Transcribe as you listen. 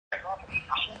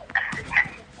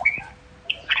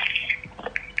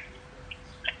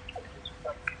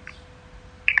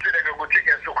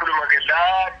sokhuluma ke la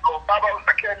baba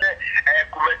usakhele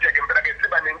Gumede ke impela ke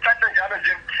siba nenhlanhla njalo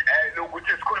nje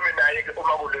lokuthi sikhulume naye ke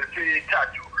uma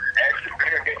kulesithathu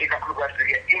simbheke ke ikakhulukazi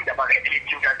ke indaba ke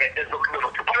ethinta ke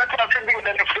ezomnotho phakathi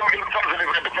sengibinele futhi ngimthozele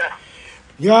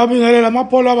ngiyabingelela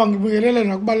amapolo abangibingelele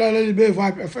nakubalalela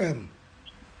be-Vibe FM.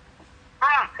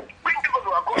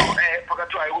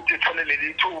 Phakathi wayo ukuthi ithole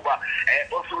leli thuba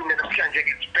osukwini namhlanje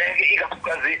ke sibheke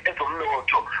ikakhulukazi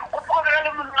ezomnotho.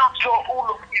 Kuphokela umnotho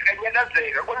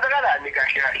ulokunyakazeka kwenzakalani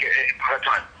kahle phakathi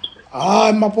wayo?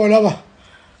 Hayi mapolo aba.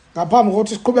 Ngaphambi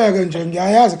kokuthi siqhubeke nje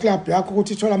ngiyayazi club yakho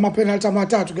ukuthi ithola ama-penalty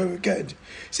amathathu ke weekend.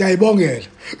 Siyayibongela.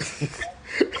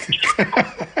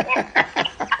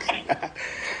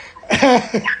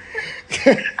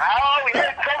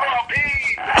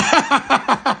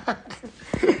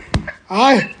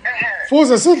 Hayi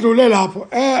fuze sidlule lapho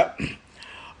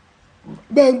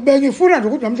bengifuna nje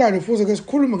ukuthi namhlanje fuze ke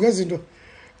sikhulume ngezinto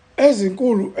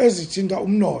ezinkulu ezithinta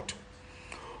umnotho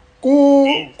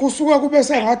kusuka kube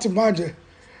sengathi manje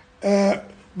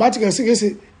bathi ke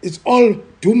sikesi it's all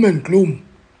doom and gloom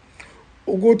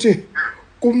ukuthi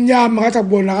kumnyama ngathi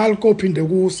akubonakala kophinde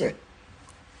kuse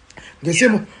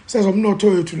ngesimo sezomnotho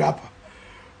wethu lapha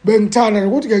bengithanda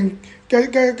ukuthi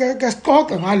ke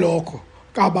sixoxe ngalokho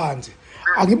kabanzi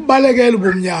angibalekele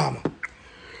ubumnyama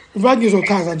mva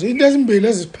ngizochaza nje into ezimbili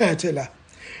ezisiphethe la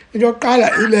into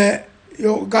yokuqala ile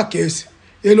kagesi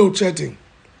yellow shedding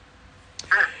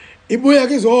ibuye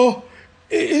ke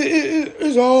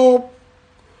izo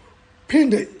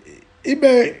phinde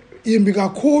ibe yimbi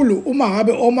kakhulu uma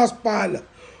ngabe omasipala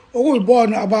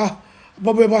okuyibona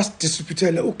ababe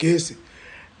basidistributele ugesi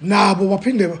nabo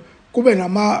baphinde kube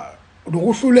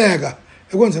nokuhluleka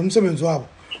ekwenza umsebenzi wabo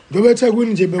njobe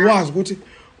eThekwini nje bewazi ukuthi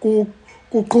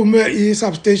kuqhume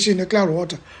i-substation eCloud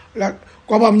Water la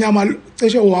kwabamnyama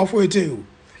cishe uhalf wethu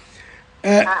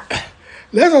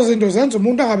lezo zinto zenza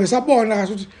umuntu angabe sabona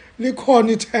kahle ukuthi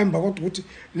likhona ithemba kodwa ukuthi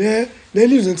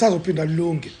lelizwe lisazophinda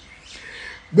lilunge.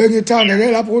 Bengithanda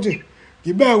ke lapho ukuthi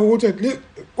ngibeke ukuthi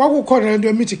kwakukhona lento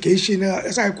ye-mitigation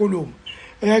esayikhuluma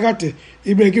ekade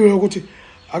ibekiwe ukuthi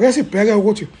ake sibheke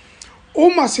ukuthi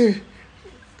uma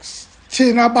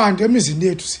thina abantu emizini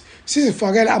yethu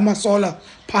sizifakela ama-solar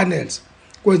panels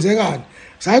kwenzekani.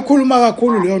 Sayikhuluma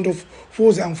kakhulu leyo nto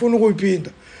futhi angifuni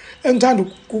ukuyiphinda. Engithanda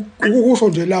ukusho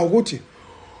nje la ukuthi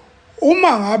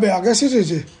uma ngabe ake sithi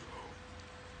nje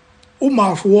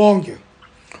umashu wonke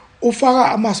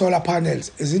ufaka ama-solar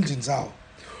panels ezindlini zawo,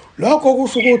 lokho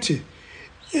kusho ukuthi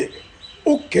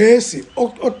ugesi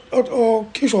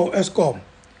okhishwa u-Eskom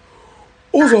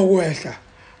uzokwehla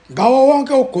ngawo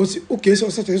wonke ugesi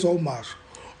osetshenziswa umashu,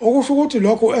 okusho ukuthi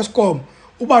lokho u-Eskom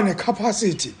uba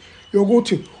necapacity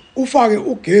yokuthi ufake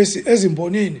ugesi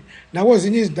ezimbonini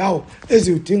nakwezinye izindawo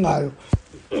eziwudingayo,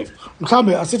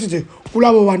 mhlambe asithi nje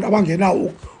kulabo bantu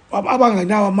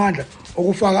abangenawo amandla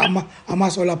okufaka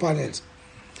ama-solar panels.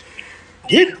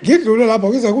 Ngidlule lapho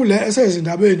ngize kule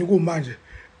esezindabeni kumanje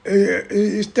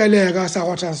isiteleka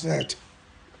sakwa-Transnet.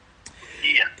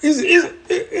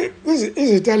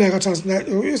 Iziteleka Transnet,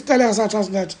 isiteleka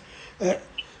sa-Transnet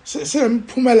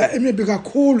sinemphumela emibi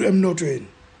kakhulu emnothweni.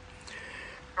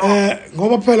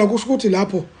 Ngoba phela kusho ukuthi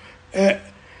lapho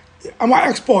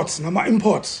ama-exports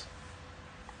nama-imports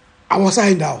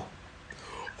awasayindawo,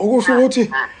 okusho ukuthi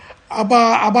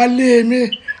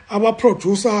abalimi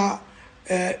abaproducer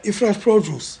i-fresh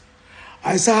produce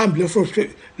ayisahambi le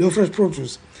fresh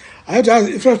produce, ayithi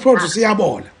i-fresh produce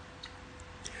iyabola.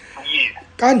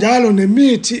 Kanjalo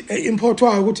nemithi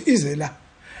importwayo ukuthi ize la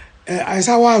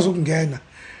ayisakwazi ukungena,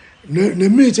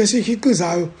 nemithi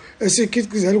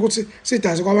esikhiqizela ukuthi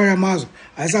sidayise kwamanye amazwe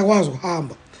ayisakwazi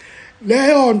ukuhamba.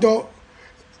 Leyo nto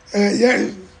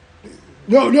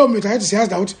leyo mithi ayithi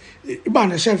siyazi ukuthi iba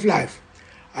ne-shelf life,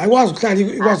 ayikwazi ukuhlala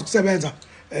ikwazi ukusebenza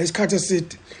isikhathi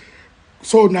eside.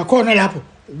 So nakhona lapho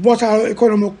ukubotha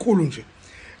economy okukhulu nje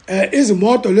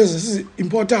izimoto lezi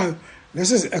sizi-importayo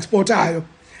nesizi-exportayo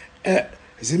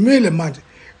zimile manje.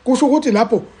 Kusho ukuthi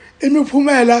lapho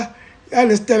imiphumela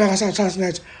yalesiteleka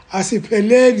sa-Transnet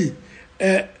asipheleli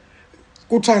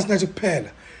ku-Transnet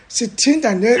kuphela,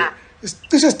 sithinta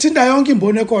cishe sithinta yonke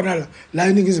imboni ekhona la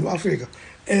eNingizimu Afrika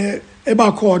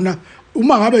ebakhona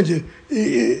uma ngabe nje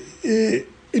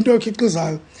into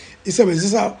ekhiqizayo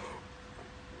isebenzisa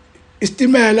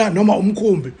isitimela noma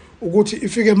umkhumbi ukuthi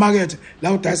ifike emakethe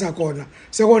la udayisa khona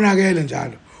sekonakele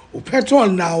njalo.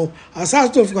 Upetrol nawo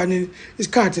asazi tofika nini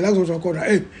isikhathi la kuzothi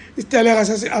khona isiteleka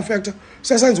sesi-affecta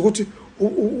sesenza ukuthi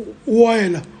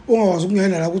uoyela ungakwazi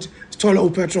ukungena la ukuthi sithola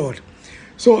upetrol.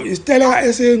 So isiteleka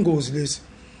esiyingozi lesi.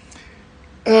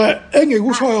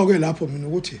 engikushoyo ke lapho mina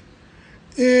ukuthi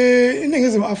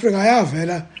iningizimu Afrika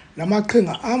yavela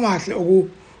namaqhinga amahle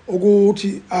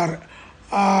ukuthi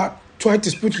try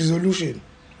dispute resolution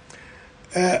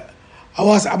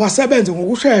abasebenze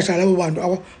ngokusheshsha labo bantu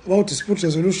about dispute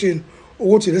resolution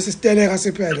ukuthi lesi siteleka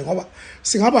siphele ngoba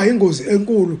singaba ingozi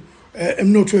enkulu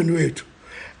emnothweni wethu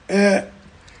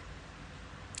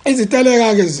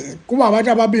iziteleka ke kuba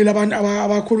abantu ababili abantu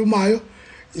abakhulumayo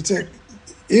ithe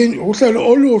uhlelo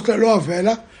oluhle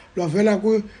lwavela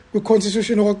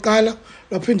kwi-constitution okokuqala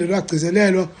lwaphinde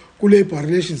lwagcizelelwa ku-Labour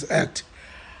Relations Act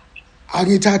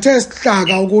angithathe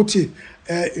isihlaka ukuthi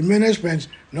i-management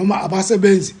noma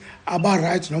abasebenzi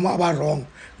aba-right noma aba-wrong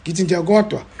ngithi nje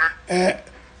kodwa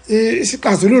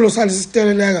isixazululo salesi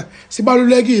siteleka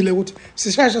sibalulekile ukuthi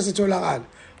sisheshe sitholakale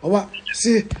ngoba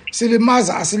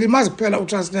asilimazi kuphela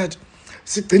uTransnet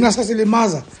sigcina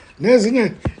sesilimaza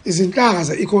nezinye izinhlaka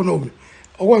ze-economy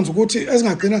okwenza ukuthi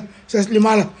esingagcina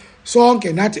sesilimala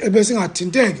sonke nathi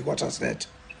ebesingathinteki kwaTransnet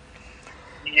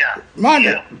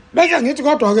manje bese ngithi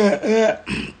kodwa ke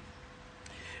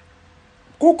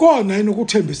kukhona yini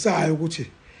ukuthembisayo ukuthi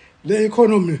le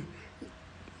economy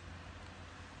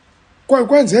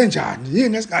kwenze njani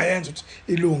yini esingayenza ukuthi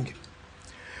ilunge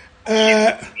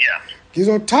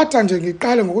ngizothatha nje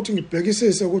ngiqale ngokuthi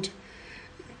ngibhekisise ukuthi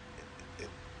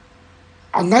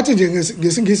angathi nje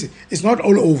ngesingisi it's not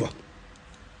all over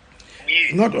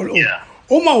not all over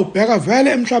uma ubheka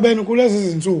vele emhlabeni kulezi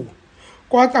zinsuku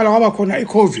kwaqala kwaba khona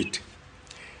iCovid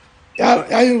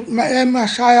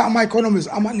yayimashaya ama-economies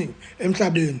amaningi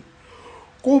emhlabeni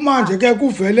kumanje ke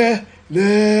kuvele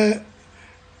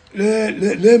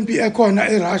le mpi ekhona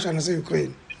eRussia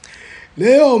nase-Ukraine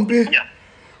leyo mpi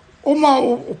uma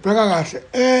ubheka kahle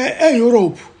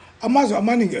e-Europe amazwe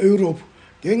amaningi e-Europe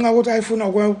ngenxa yokuthi ayifuna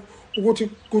ukuthi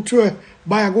kuthiwe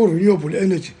baya ku-renewable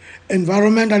energy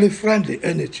environmentally friendly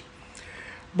energy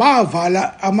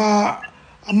bavala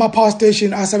ama-power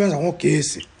station asebenza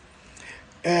ngogesi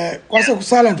kwase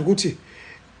kusala nje ukuthi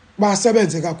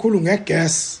basebenze kakhulu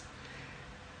ngegas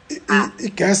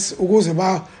igas ukuze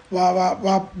ngoba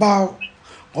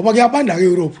kuyabanda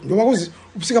ke-Europe ngoba kuze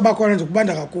ubusika bakhona nje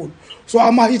kubanda kakhulu so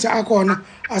ama-heater akhona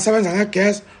asebenza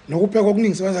ngegas nokupheka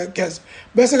okuningi sebenza ngegas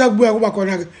bese ke kubuya kuba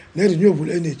khona ke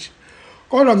ne-renewable energy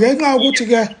kodwa ngenxa yokuthi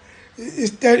ke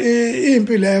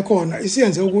impi leyo khona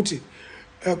isiyenze ukuthi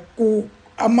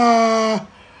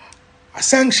ama-sanctions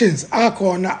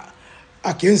akhona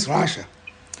against Russia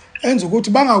enza ukuthi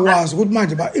bangakwazi ukuthi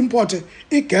manje ba-importe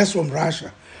i-gas from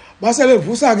Russia base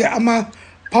bevusa ke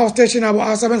ama-power station abo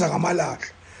asebenza ngamalahle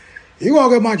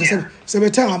yiko-ke manje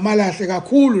sebethenga amalahle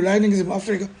kakhulu la eNingizimu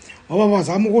Afrika ngoba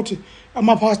bazama ukuthi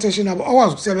ama-power station abo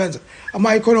akwazi ukusebenza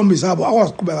ama-economies abo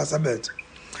akwazi ukuqhubeka asebenze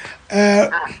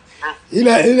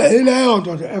ileyo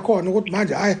nto nje ekhona ukuthi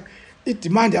manje hayi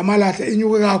idemand yamalahle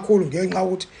inyuke kakhulu ngenxa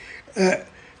yokuthi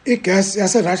igas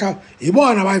yaseRussia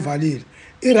ibona abayivalile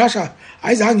iRussia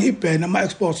ayizange ibhene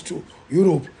ama-exports to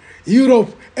Europe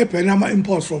Europe ebhene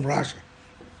ama-imports from Russia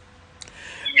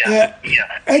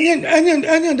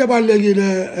enye into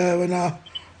ebalulekile wena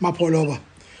Mapholoba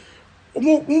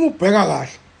uma ubheka kahle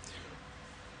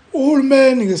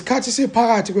uhulumeni ngesikhathi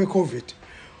siphakathi kwe-COVID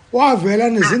wavela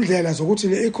nezindlela zokuthi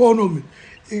le economy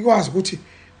ikwazi ukuthi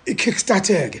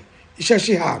i-kickstarteke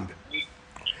isheshe ihambe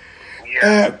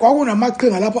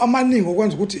kwakunamaqhinga lapho amaningi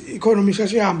okwenza ukuthi i-economy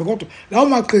isheshe ihambe kodwa lawo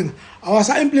maqhinga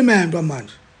awasa-implementwa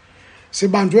manje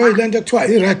sibanjwe yilento ekuthiwa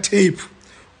i-red tape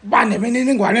kuba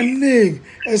nemininingwane eminingi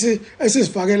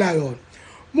esizifakela yona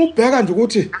uma ubheka nje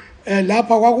ukuthi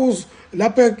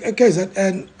lapha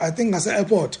e-KZN I think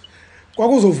ngase-airport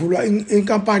kwakuzovulwa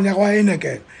inkampani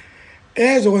yakwa-Heineken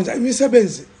ezokwenza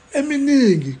imisebenzi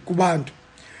eminingi kubantu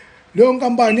leyo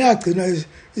nkampani yagcina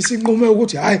isinqume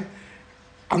ukuthi hayi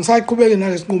angisaqhubeki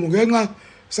nalesinqumo ngenxa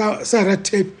se-red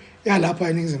tape yalapha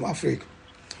eNingizimu Afrika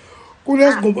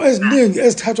kunezinqumo eziningi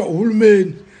ezithathwa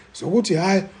uhulumeni zokuthi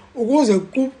hayi ukuze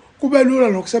kube lula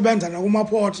nokusebenza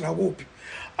nakuma-port nakuphi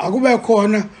akube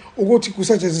khona ukuthi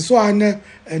kusetshenziswane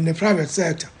ne-private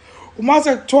sector uma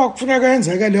sekuthiwa kufuneka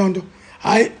yenzeke leyo nto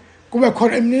hayi kube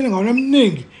khona imininingwane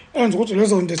eminingi enza ukuthi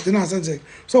lezo nto zigcina senzeke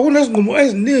so kunezinqumo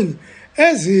eziningi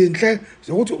ezinhle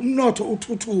zokuthi umnotho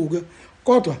uthuthuke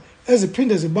kodwa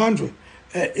eziphinde zibanjwe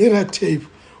i-red tape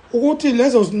ukuthi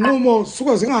lezo zinqumo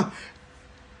suke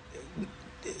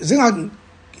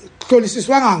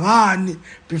zingahlolisiswanga ngani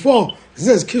before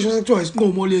zize zikhishwe sekuthiwa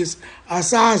isinqumo lesi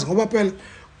asazi ngoba phela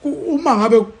uma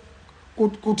ngabe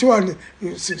kuthiwa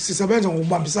sisebenza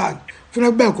ngokubambisana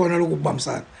kufanele kube khona lokhu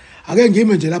kubambisana ake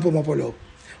ngime nje lapho Mapholoba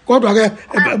kodwa ke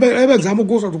ebengizama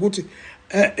ukusho ukuthi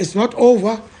it's not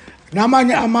over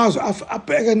namanye amazwe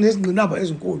abheke nezingqinamba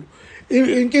ezinkulu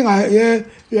inkinga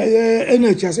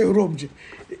ye-energy yase-Europe nje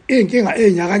inkinga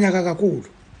enyakanyaka kakhulu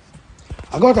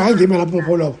akodwa angime lapho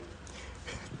mpholoba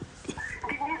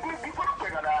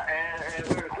ngikubheka la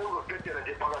sengizodedela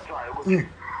nje phakathwayo ukuthi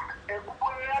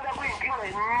kubonakala kuyinkinga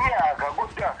yenyaka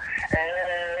kodwa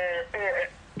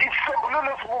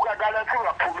isisombululo sibukakala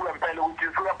singaphumi ngempela ukuthi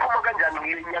singaphuma kanjani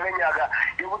ngenyaka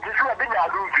ukuthi singabi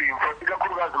nalo uvimbo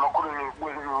ikakhulukazi emakhulwini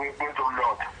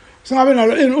kwezomnotho singabe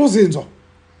nalo ini uzinzo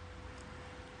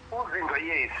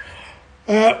yes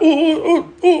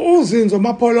uzinzo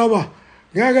mapholoba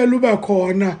ngeke lube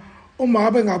khona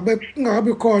uma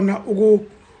ngabe khona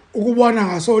ukubona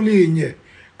ngasolinye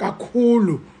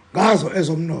kakhulu ngazo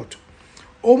ezomnotho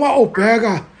uma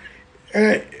ubheka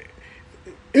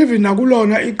even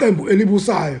nakulona iqembu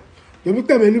elibusayo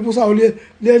iqembu elibusayo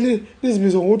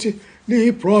lizibiza ngokuthi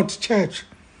liyi broad church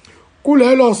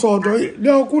kulelo sonto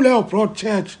kuleyo broad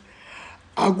church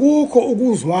akukho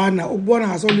ukuzwana ukubona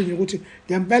ngasolinye ukuthi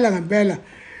ngempela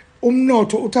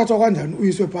umnotho uthathwa kanjani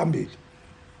uyiswe phambili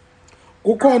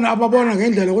kukhona ababona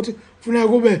ngendlela ukuthi kufanele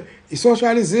kube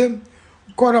isocialism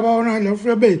kukhona ababona ngendlela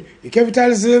kufanele kube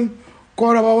icapitalism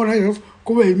kukhona ababona ngendlela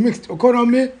kube i-mixed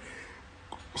economy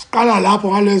siqala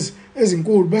lapho ngalezi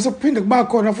ezinkulu bese kuphinde kuba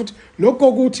khona futhi lokho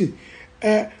ukuthi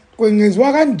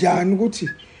kwenziwa kanjani ukuthi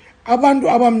abantu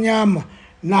abamnyama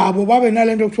nabo babe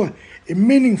nalento okuthiwa a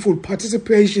meaningful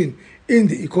participation in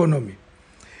the economy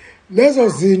lezo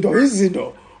zinto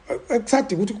izinto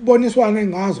ekuthadi ukuthi kuboniswane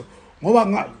ngazo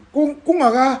ngoba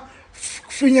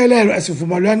kungakafinyelelwa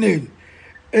esivumelwaneni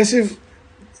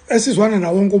esizwana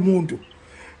na wonke umuntu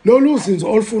lolu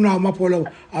zinzo olufunayo amapholo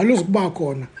aluzukuba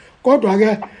khona kodwa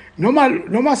ke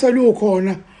noma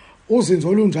selukhona uzinzo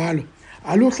olunjalo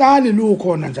aluhlali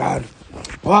lukhona njalo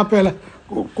ngoba phela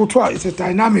kuthiwa it's a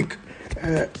dynamic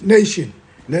nation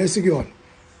lesikuyona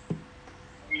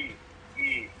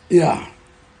yeah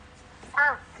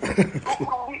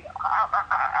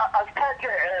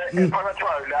asiphethe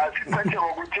phakathwayo la siphethe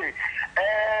ngokuthi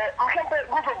mhlawumbe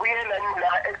kuzobuyela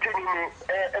la ekuthenini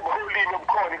ebuholini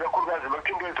obukhona kakhulukazi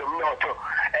lokuthinto ezomnotho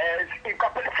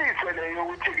iqaphelisiswe leyo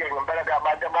ukuthi-ke ngempela-ke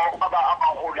abantu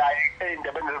abaholayo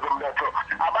ey'ndabeni zezomnotho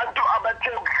abantu abathe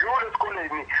ukudlula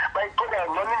esikoleni bayiqonda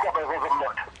ngcono indaba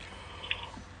zezomnotho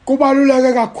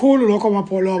kubaluleke kakhulu lokho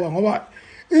mapholoba ngoba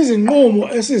izinqumo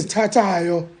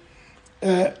esizithathayo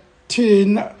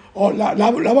thina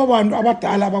laba bantu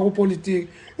abadala abakupolitiki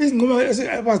izinqumo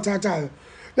abazithathayo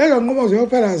lezo nqumo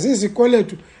ziyophela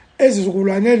zizikweletu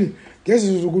ezizukulwaneni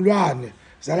ngezizukulwane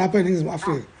zalapha eNingizimu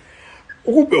Afrika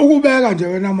ukubeka nje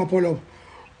wena mapholoba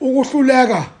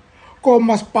ukuhluleka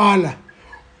komasipala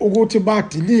ukuthi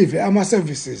badeliver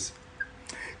ama-services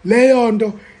leyo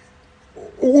nto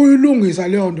ukuyilungisa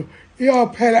leyo nto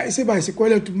iyophela isiba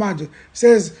isikweletu manje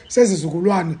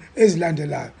sezizukulwane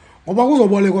ezilandelayo ngoba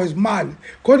kuzobolekwa izimali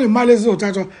khona imali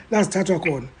ezizothathwa lazithathwa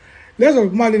khona lezo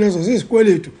imali lezo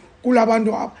zisikweletu kulabantu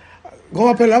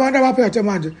ngoba phela abantu abaphethe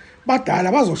manje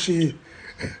badala bazoshiya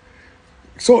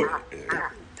so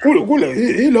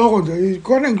iloko nje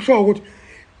khona ngisho ukuthi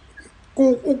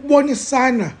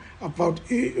ukubonisana about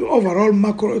overall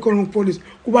macroeconomic policy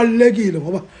kubalulekile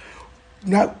ngoba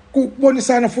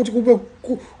kubonisana futhi kube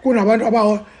kunabantu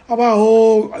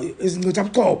abaho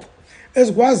izincithabuchopho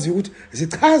ezikwazi ukuthi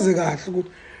zichaze kahle ukuthi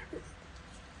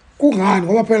kungani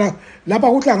ngoba phela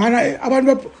lapha kuhlangana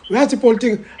abantu uyathi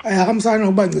politics ayahambisana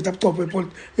nokuba incithabuchopho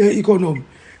economy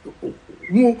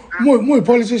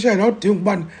politician awudingi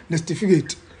ukuba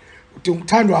nesitifiketi udinga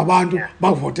ukuthandwa abantu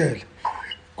bakuvotela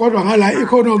kodwa ngala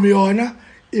economy yona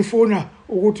ifuna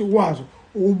ukuthi ukwazi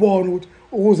ukubona ukuthi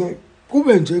ukuze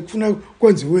kube nje kufuna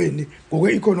kwenziweni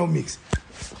ngokwe-economics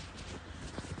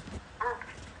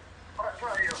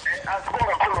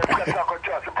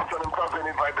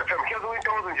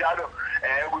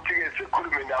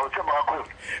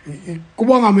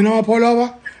kubonga mina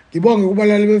amapholoba ngibonge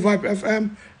kubalali be-Vibe FM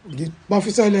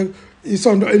ngibafisele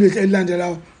isonto elihle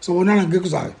elilandelayo sobonana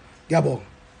ngekuzayo ngiyabonga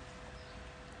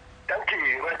thank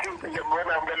you wathi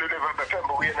ngibona umlaleli we-Vibe FM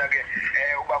uyena-ke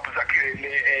ubaba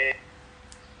Zakhele